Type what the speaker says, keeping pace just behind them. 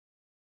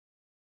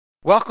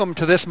Welcome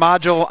to this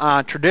module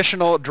on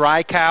traditional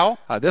dry cow.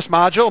 This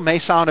module may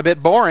sound a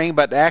bit boring,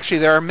 but actually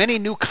there are many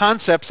new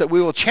concepts that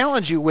we will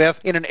challenge you with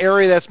in an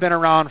area that's been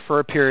around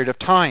for a period of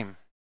time.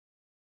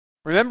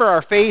 Remember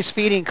our phase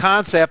feeding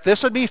concept.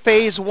 This would be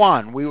phase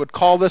one. We would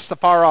call this the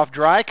far-off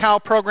dry cow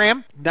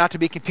program, not to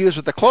be confused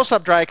with the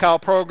close-up dry cow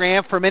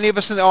program. For many of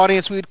us in the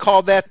audience, we would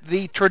call that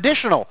the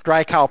traditional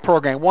dry cow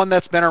program, one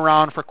that's been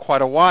around for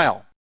quite a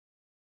while.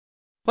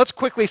 Let's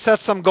quickly set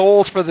some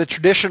goals for the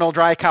traditional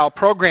dry cow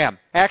program.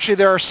 Actually,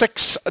 there are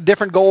 6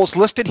 different goals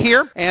listed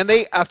here, and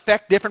they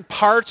affect different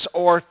parts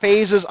or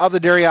phases of the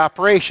dairy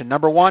operation.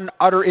 Number 1,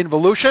 udder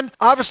involution.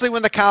 Obviously,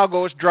 when the cow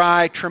goes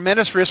dry,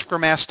 tremendous risk for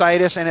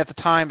mastitis and at the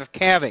time of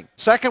calving.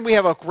 Second, we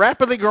have a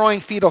rapidly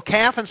growing fetal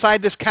calf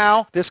inside this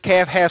cow. This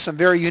calf has some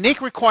very unique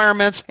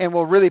requirements and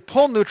will really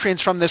pull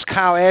nutrients from this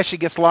cow as she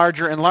gets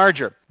larger and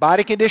larger.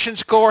 Body condition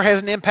score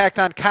has an impact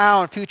on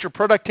cow and future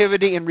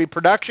productivity and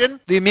reproduction.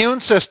 The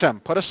immune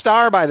system, put a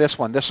star by this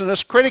one. This one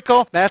is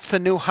critical. That's the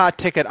new hot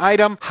ticket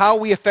item. How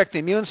we affect the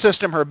immune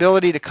system, her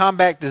ability to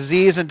combat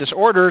disease and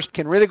disorders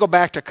can really go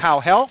back to cow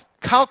health.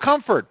 Cow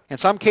comfort. In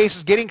some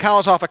cases, getting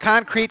cows off of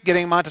concrete,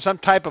 getting them onto some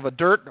type of a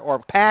dirt or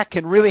pack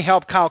can really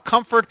help cow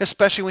comfort,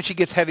 especially when she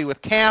gets heavy with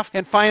calf.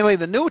 And finally,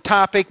 the new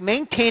topic,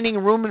 maintaining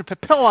rumen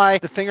papillae,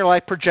 the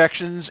finger-like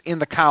projections in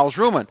the cow's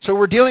rumen. So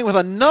we're dealing with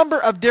a number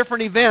of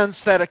different events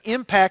that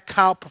impact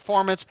cow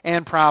performance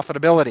and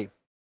profitability.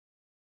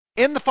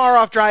 In the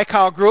far-off dry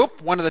cow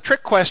group, one of the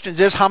trick questions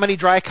is how many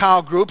dry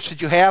cow groups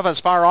did you have as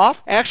far off?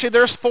 Actually,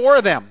 there's 4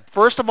 of them.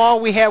 First of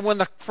all, we have when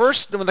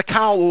the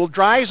cow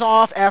dries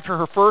off after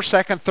her first,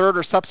 second, third,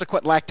 or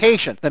subsequent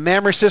lactation. The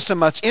mammary system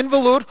must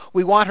involute.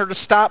 We want her to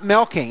stop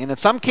milking, and in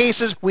some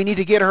cases, we need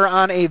to get her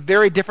on a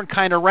very different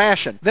kind of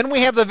ration. Then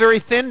we have the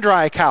very thin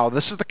dry cow.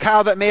 This is the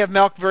cow that may have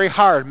milked very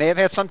hard, may have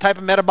had some type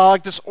of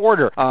metabolic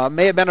disorder,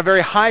 may have been a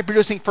very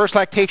high-producing first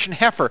lactation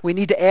heifer. We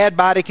need to add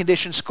body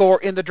condition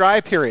score in the dry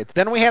period.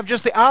 Then we have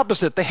just the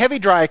opposite, the heavy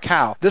dry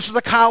cow. This is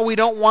the cow we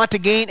don't want to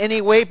gain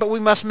any weight, but we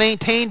must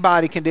maintain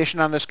body condition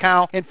on this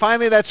cow. And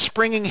finally, that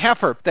springing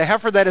heifer, the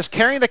heifer that is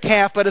carrying the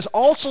calf but is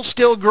also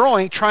still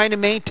growing, trying to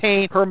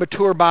maintain her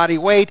mature body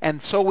weight.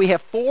 And so we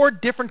have 4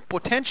 different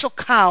potential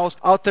cows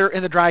out there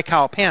in the dry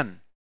cow pen.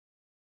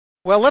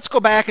 Well, let's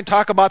go back and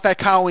talk about that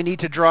cow we need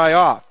to dry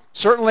off.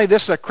 Certainly,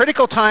 this is a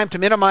critical time to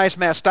minimize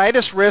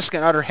mastitis risk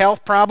and other health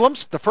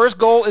problems. The first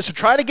goal is to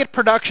try to get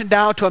production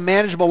down to a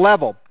manageable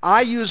level.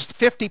 I used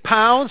 50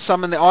 pounds.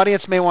 Some in the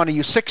audience may want to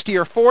use 60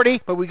 or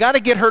 40, but we got to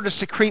get her to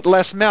secrete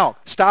less milk.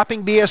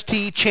 Stopping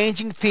BST,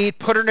 changing feed,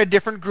 put her in a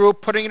different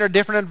group, putting her in a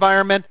different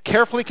environment,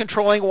 carefully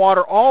controlling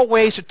water, all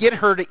ways to get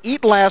her to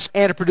eat less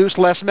and to produce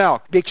less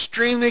milk. Be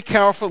extremely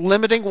careful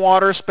limiting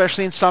water,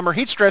 especially in summer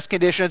heat stress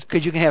conditions,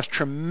 because you can have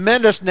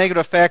tremendous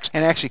negative effects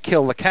and actually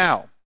kill the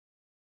cow.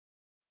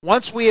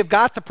 Once we have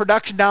got the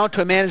production down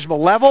to a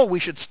manageable level,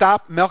 we should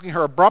stop milking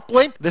her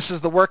abruptly. This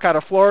is the work out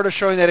of Florida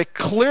showing that it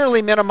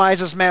clearly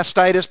minimizes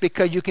mastitis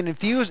because you can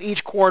infuse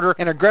each quarter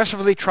and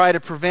aggressively try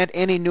to prevent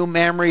any new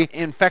mammary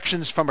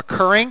infections from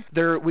occurring.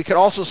 We could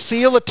also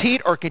seal the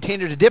teat or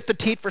continue to dip the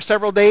teat for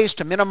several days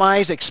to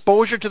minimize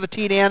exposure to the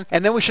teat end,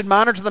 and then we should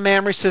monitor the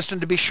mammary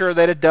system to be sure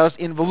that it does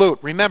involute.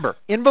 Remember,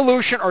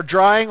 involution or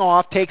drying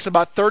off takes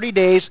about 30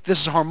 days. This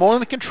is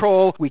hormonal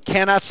control. We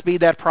cannot speed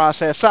that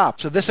process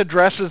up. So this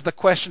addresses the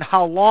question,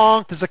 how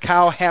long does a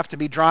cow have to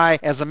be dry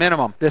as a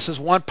minimum? This is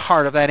one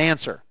part of that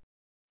answer.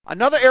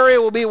 Another area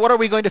will be, what are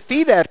we going to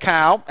feed that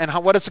cow and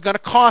what is it going to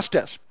cost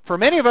us? For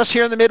many of us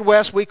here in the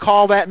Midwest, we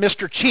call that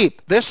Mr.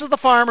 Cheap. This is the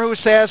farmer who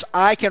says,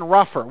 I can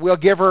rough her. We'll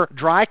give her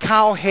dry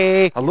cow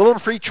hay, a little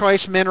free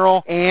choice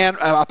mineral, and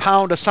a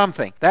pound of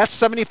something. That's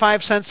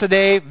 75 cents a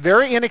day,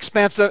 very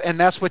inexpensive, and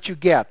that's what you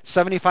get.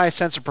 75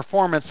 cents of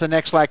performance the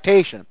next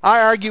lactation. I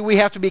argue we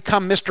have to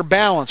become Mr.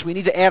 Balance. We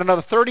need to add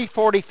another 30,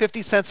 40,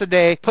 50 cents a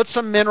day, put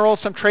some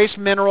minerals, some trace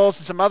minerals,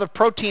 and some other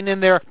protein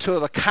in there so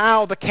the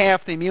cow, the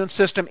calf, the immune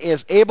system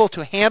is able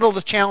to handle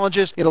the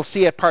challenges it'll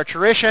see at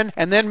parturition.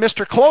 And then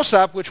Mr.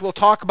 Close-Up, which we'll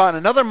talk about in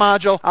another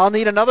module, I'll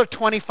need another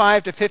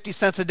 25 to 50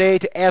 cents a day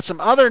to add some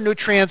other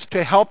nutrients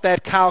to help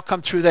that cow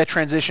come through that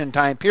transition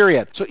time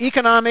period. So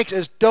economics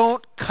is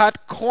don't cut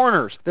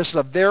corners. This is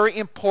a very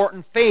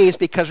important phase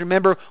because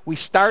remember, we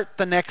start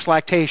the next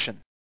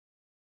lactation.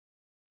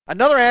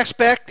 Another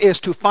aspect is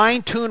to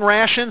fine-tune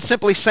rations,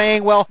 simply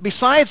saying, well,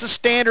 besides the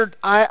standard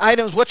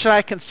items, what should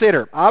I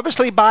consider?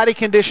 Obviously, body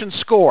condition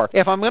score.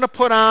 If I'm going to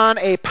put on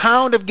a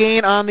pound of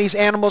gain on these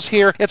animals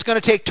here, it's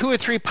going to take 2 or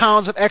 3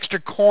 pounds of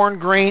extra corn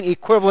grain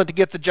equivalent to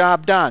get the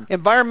job done.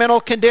 Environmental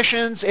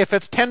conditions, if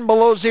it's 10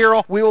 below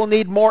 0, we will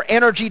need more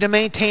energy to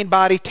maintain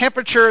body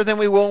temperature than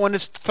we will when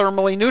it's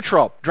thermally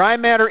neutral. Dry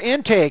matter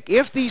intake.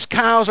 If these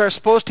cows are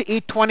supposed to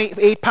eat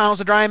 28 pounds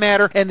of dry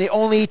matter and they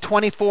only eat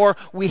 24,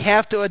 we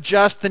have to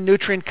adjust the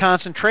nutrient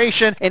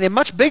concentration, and a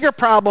much bigger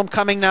problem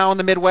coming now in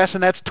the Midwest,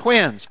 and that's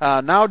twins.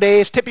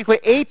 Nowadays, typically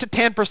 8 to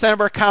 10%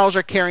 of our cows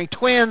are carrying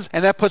twins,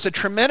 and that puts a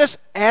tremendous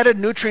added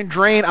nutrient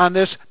drain on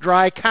this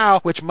dry cow,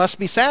 which must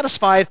be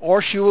satisfied,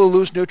 or she will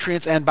lose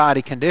nutrients and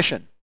body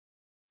condition.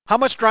 How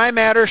much dry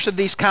matter should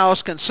these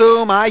cows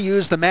consume? I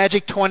use the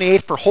Magic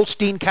 28 for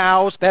Holstein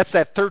cows. That's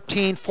that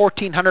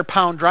 1,400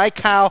 pound dry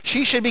cow.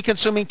 She should be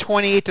consuming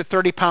 28 to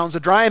 30 pounds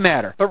of dry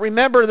matter. But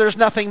remember, there's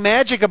nothing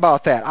magic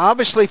about that.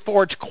 Obviously,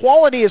 forage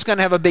quality is going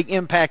to have a big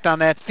impact on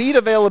that, feed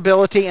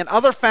availability, and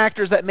other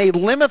factors that may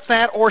limit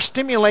that or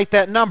stimulate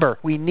that number.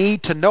 We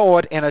need to know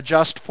it and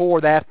adjust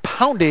for that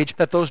poundage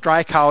that those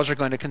dry cows are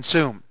going to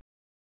consume.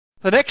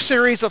 The next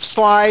series of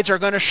slides are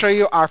going to show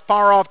you our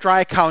far-off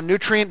dry cow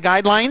nutrient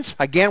guidelines.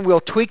 Again, we'll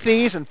tweak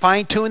these and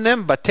fine-tune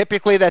them, but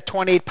typically that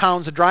 28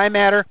 pounds of dry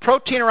matter,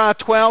 protein around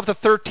 12 to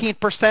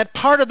 13%.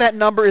 Part of that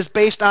number is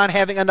based on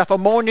having enough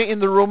ammonia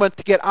in the rumen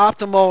to get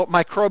optimal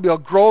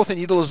microbial growth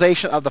and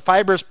utilization of the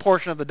fibrous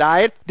portion of the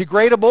diet.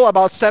 Degradable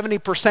about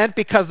 70%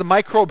 because the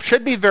microbe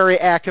should be very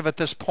active at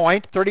this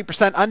point.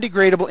 30%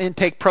 undegradable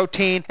intake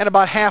protein, and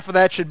about half of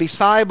that should be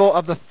soluble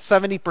of the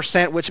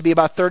 70%, which would be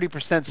about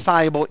 30%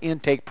 soluble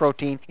intake protein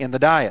in the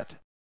diet.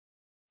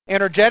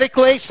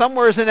 Energetically,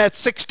 somewhere in that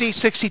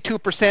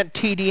 60-62%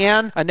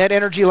 TDN. A net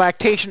energy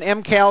lactation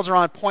MCALs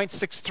around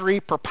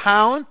 0.63 per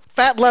pound.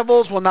 Fat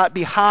levels will not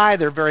be high.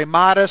 They're very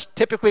modest.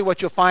 Typically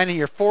what you'll find in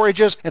your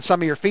forages and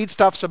some of your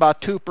feedstuffs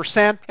about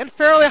 2%. And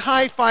fairly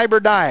high fiber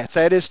diets.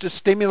 That is to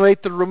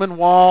stimulate the rumen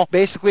wall,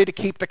 basically to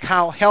keep the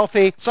cow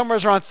healthy. Somewhere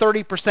around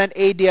 30%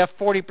 ADF,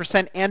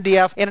 40%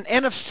 NDF, and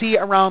an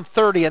NFC around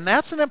 30. And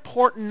that's an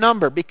important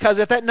number because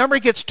if that number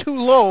gets too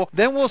low,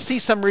 then we'll see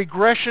some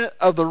regression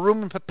of the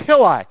rumen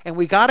papillae. And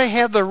we got to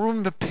have the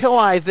rumen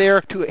papillae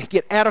there to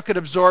get adequate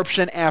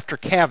absorption after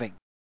calving.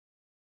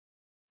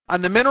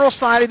 On the mineral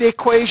side of the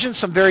equation,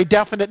 some very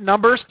definite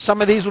numbers.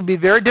 Some of these will be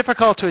very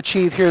difficult to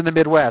achieve here in the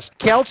Midwest.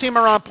 Calcium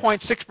around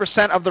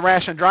 0.6% of the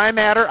ration dry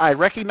matter. I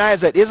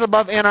recognize that is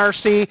above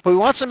NRC, but we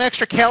want some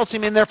extra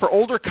calcium in there for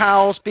older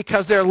cows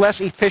because they're less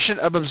efficient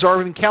of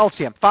absorbing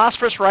calcium.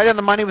 Phosphorus right on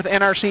the money with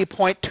NRC,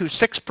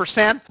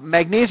 0.26%.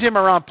 Magnesium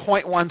around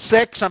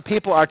 0.16. Some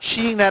people are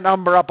cheating that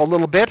number up a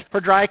little bit for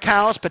dry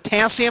cows.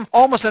 Potassium,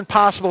 almost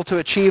impossible to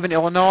achieve in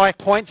Illinois,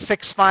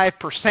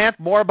 0.65%.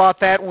 More about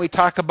that when we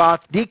talk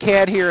about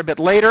DCAD here a bit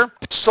later.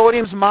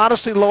 Sodium's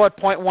modestly low at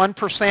 0.1%,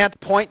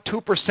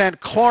 0.2%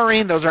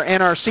 chlorine, those are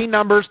NRC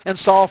numbers, and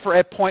sulfur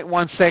at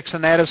 0.16,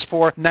 and that is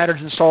for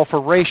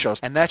nitrogen-sulfur ratios.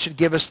 And that should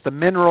give us the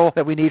mineral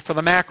that we need for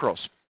the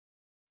macros.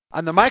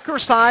 On the micro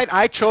side,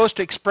 I chose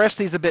to express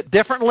these a bit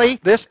differently.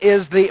 This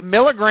is the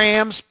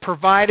milligrams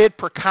provided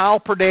per cow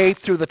per day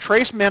through the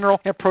trace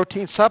mineral and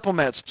protein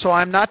supplements. So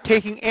I'm not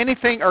taking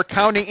anything or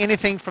counting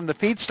anything from the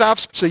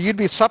feedstuffs. So you'd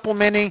be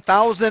supplementing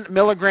 1,000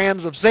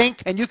 milligrams of zinc,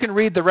 and you can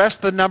read the rest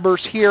of the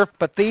numbers here.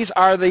 But these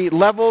are the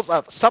levels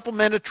of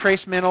supplemented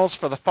trace minerals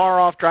for the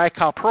far-off dry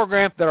cow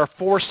program that are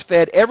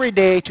force-fed every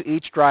day to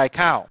each dry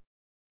cow.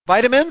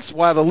 Vitamins,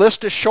 while the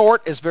list is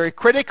short, is very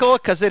critical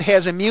because it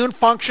has immune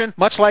function,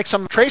 much like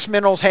some trace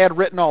minerals had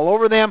written all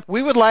over them.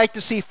 We would like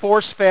to see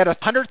force-fed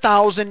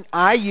 100,000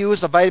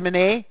 IUs of vitamin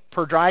A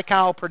per dry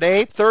cow per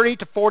day, 30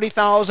 to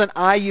 40,000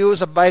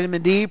 IUs of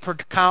vitamin D per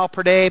cow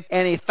per day,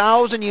 and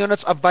 1,000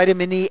 units of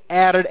vitamin E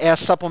added as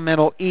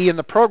supplemental E in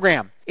the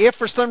program. If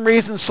for some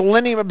reason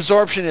selenium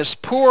absorption is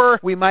poor,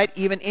 we might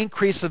even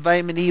increase the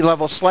vitamin E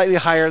level slightly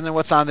higher than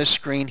what's on this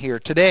screen here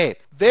today.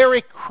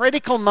 Very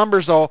critical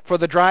numbers, though, for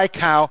the dry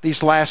cow,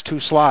 these last two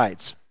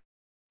slides.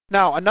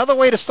 Now, another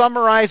way to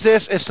summarize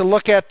this is to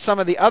look at some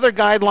of the other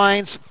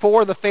guidelines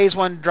for the Phase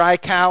 1 dry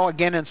cow.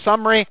 Again, in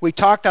summary, we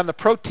talked on the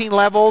protein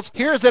levels.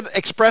 Here's it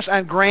expressed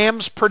on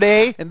grams per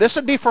day, and this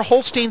would be for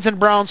Holsteins and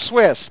Brown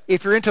Swiss.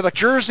 If you're into the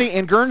Jersey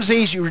and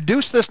Guernseys, you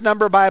reduce this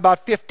number by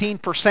about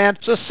 15%,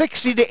 so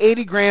 60 to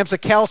 80 grams of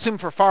calcium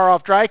for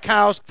far-off dry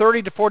cows,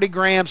 30 to 40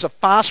 grams of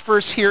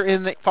phosphorus here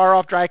in the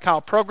far-off dry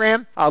cow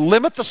program.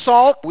 Limit the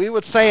salt. We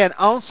would say an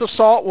ounce of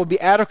salt will be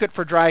adequate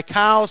for dry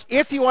cows.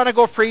 If you want to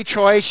go free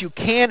choice, you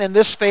can in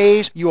this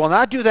phase. You will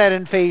not do that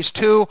in Phase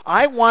 2.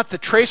 I want the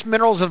trace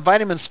minerals and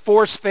vitamins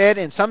force-fed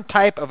in some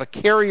type of a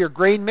carrier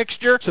grain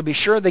mixture, so be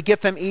sure they get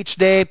them each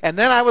day. And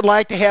then I would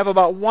like to have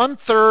about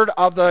 1/3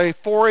 of the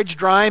forage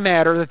dry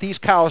matter that these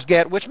cows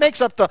get, which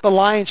makes up the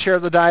lion's share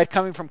of the diet,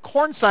 coming from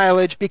corn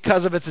silage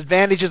because of its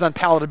advantages on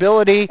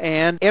palatability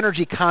and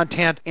energy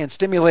content and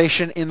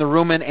stimulation in the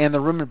rumen and the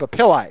rumen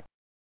papillae.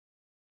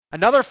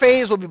 Another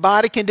phase will be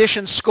body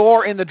condition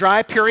score in the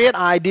dry period.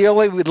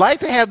 Ideally, we'd like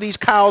to have these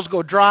cows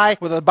go dry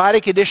with a body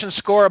condition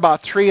score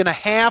about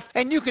 3.5,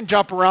 and you can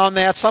jump around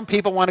that. Some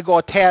people want to go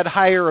a tad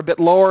higher or a bit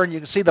lower, and you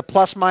can see the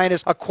plus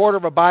minus 1/4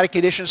 of a body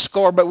condition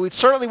score, but we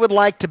certainly would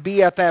like to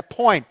be at that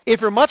point.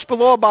 If you're much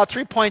below about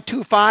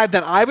 3.25,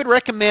 then I would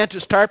recommend to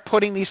start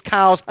putting these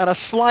cows on a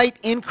slight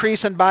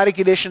increase in body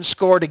condition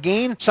score to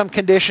gain some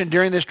condition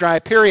during this dry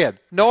period.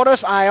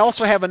 Notice I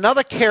also have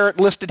another carrot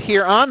listed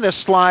here on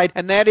this slide,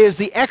 and that is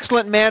the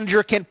excellent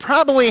manager can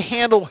probably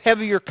handle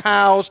heavier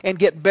cows and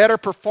get better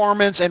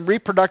performance and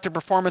reproductive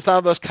performance out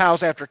of those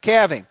cows after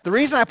calving. The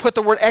reason I put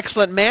the word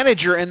excellent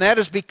manager in that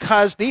is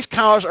because these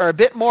cows are a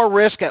bit more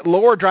risk at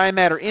lower dry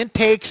matter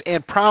intakes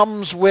and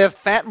problems with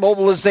fat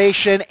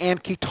mobilization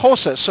and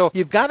ketosis. So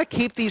you've got to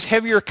keep these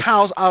heavier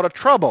cows out of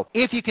trouble.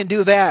 If you can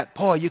do that,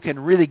 boy, you can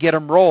really get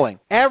them rolling.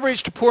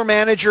 Average to poor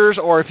managers,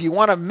 or if you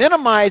want to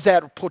minimize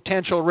that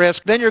potential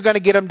risk, then you're going to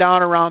get them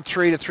down around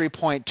 3 to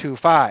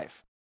 3.25.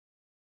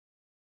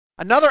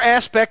 Another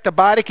aspect of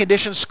body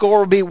condition score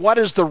will be what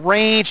is the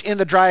range in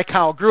the dry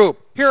cow group.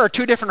 Here are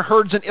two different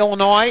herds in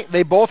Illinois.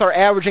 They both are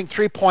averaging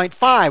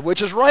 3.5,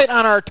 which is right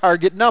on our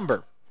target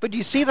number. But do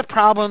you see the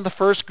problem in the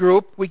first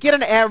group? We get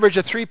an average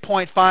of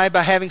 3.5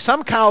 by having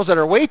some cows that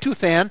are way too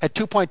thin at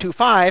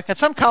 2.25 and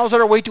some cows that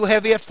are way too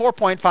heavy at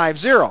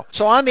 4.50.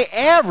 So on the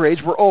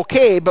average, we're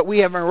okay, but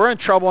we're in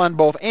trouble on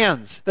both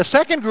ends. The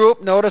second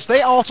group, notice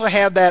they also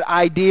have that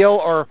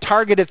ideal or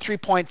targeted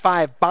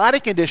 3.5 body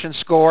condition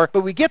score,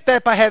 but we get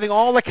that by having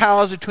all the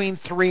cows between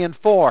 3 and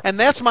 4. And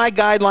that's my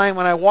guideline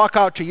when I walk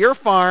out to your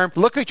farm,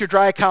 look at your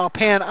dry cow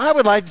pen. I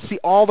would like to see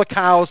all the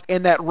cows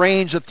in that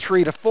range of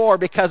 3 to 4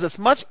 because it's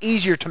much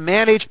easier to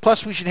manage,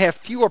 plus we should have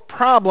fewer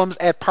problems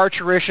at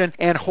parturition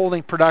and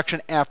holding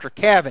production after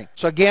calving.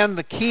 So again,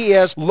 the key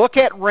is look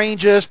at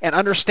ranges and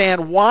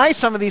understand why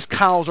some of these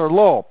cows are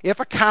low. If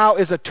a cow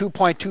is a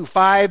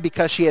 2.25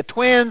 because she had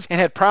twins and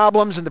had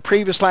problems in the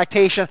previous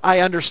lactation, I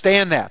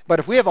understand that. But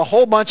if we have a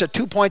whole bunch of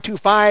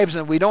 2.25s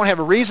and we don't have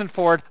a reason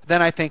for it,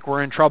 then I think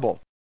we're in trouble.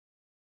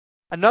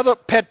 Another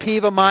pet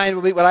peeve of mine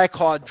will be what I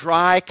call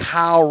dry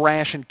cow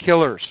ration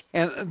killers.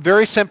 And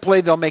very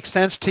simply, they'll make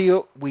sense to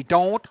you. We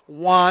don't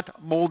want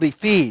moldy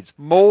feeds.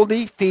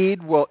 Moldy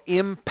feed will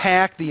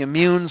impact the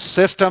immune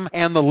system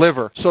and the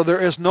liver. So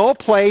there is no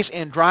place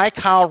in dry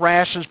cow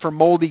rations for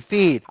moldy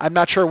feed. I'm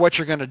not sure what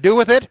you're going to do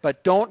with it,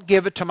 but don't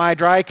give it to my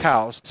dry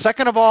cows.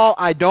 Second of all,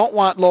 I don't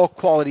want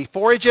low-quality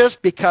forages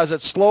because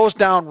it slows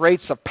down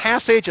rates of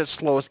passage, it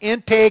slows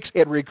intakes,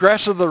 it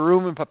regresses the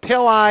rumen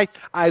papillae.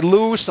 I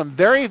lose some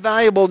very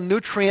valuable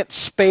nutrient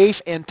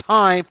space and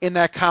time in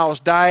that cow's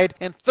diet.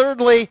 And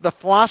thirdly, the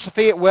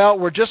philosophy, well,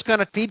 we're just going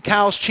to feed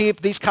cows cheap.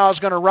 These cows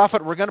are going to rough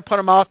it. We're going to put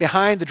them out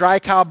behind the dry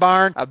cow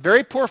barn. A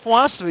very poor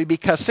philosophy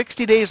because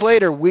 60 days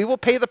later, we will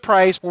pay the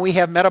price when we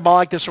have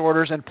metabolic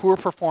disorders and poor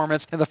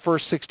performance in the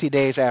first 60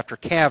 days after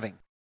calving.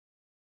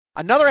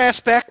 Another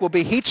aspect will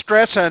be heat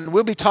stress, and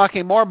we'll be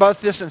talking more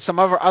about this in some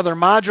of our other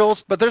modules,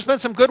 but there's been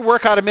some good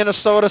work out of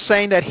Minnesota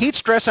saying that heat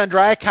stress on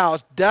dry cows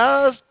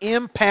does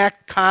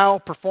impact cow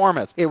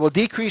performance. It will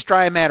decrease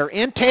dry matter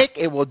intake,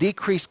 it will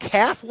decrease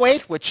calf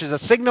weight, which is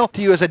a signal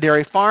to you as a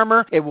dairy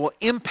farmer, it will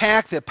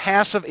impact the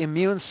passive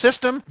immune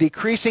system,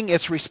 decreasing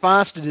its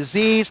response to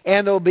disease,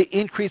 and there will be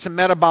increase in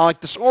metabolic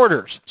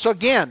disorders. So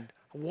again,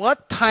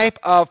 what type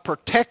of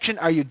protection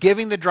are you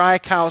giving the dry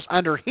cows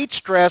under heat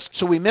stress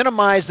so we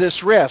minimize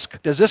this risk?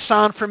 Does this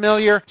sound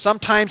familiar?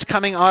 Sometimes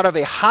coming out of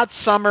a hot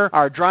summer,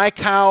 our dry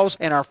cows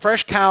and our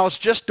fresh cows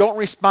just don't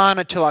respond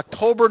until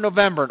October,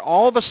 November, and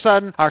all of a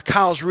sudden our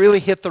cows really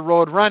hit the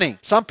road running.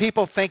 Some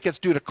people think it's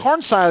due to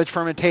corn silage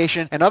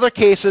fermentation. In other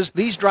cases,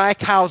 these dry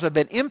cows have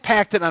been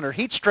impacted under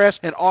heat stress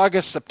in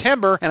August,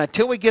 September, and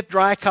until we get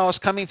dry cows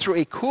coming through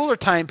a cooler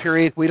time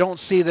period, we don't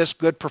see this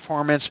good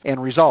performance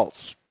and results.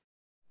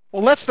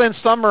 Well, let's then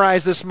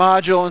summarize this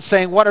module and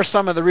saying what are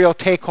some of the real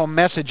take-home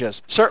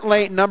messages.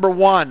 Certainly, number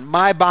one,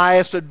 my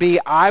bias would be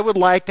I would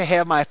like to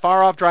have my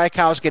far-off dry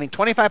cows getting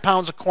 25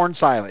 pounds of corn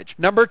silage.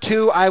 Number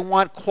two, I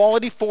want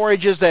quality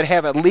forages that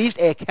have at least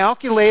a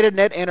calculated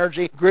net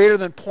energy greater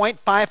than 0.55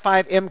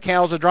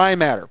 mcals of dry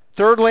matter.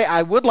 Thirdly,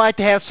 I would like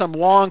to have some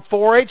long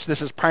forage, this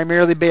is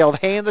primarily baled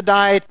hay in the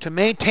diet, to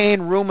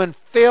maintain rumen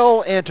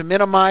fill and to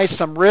minimize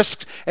some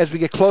risks as we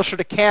get closer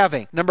to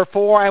calving. Number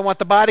four, I want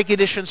the body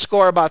condition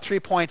score about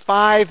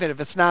 3.5, and if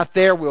it's not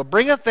there, we'll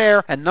bring it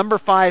there. And number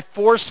five,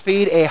 force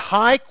feed a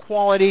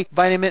high-quality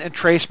vitamin and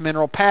trace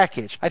mineral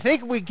package. I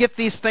think if we get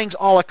these things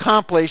all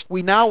accomplished,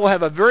 we now will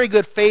have a very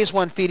good phase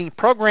one feeding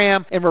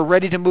program, and we're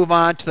ready to move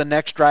on to the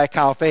next dry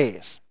cow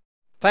phase.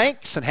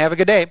 Thanks, and have a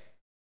good day.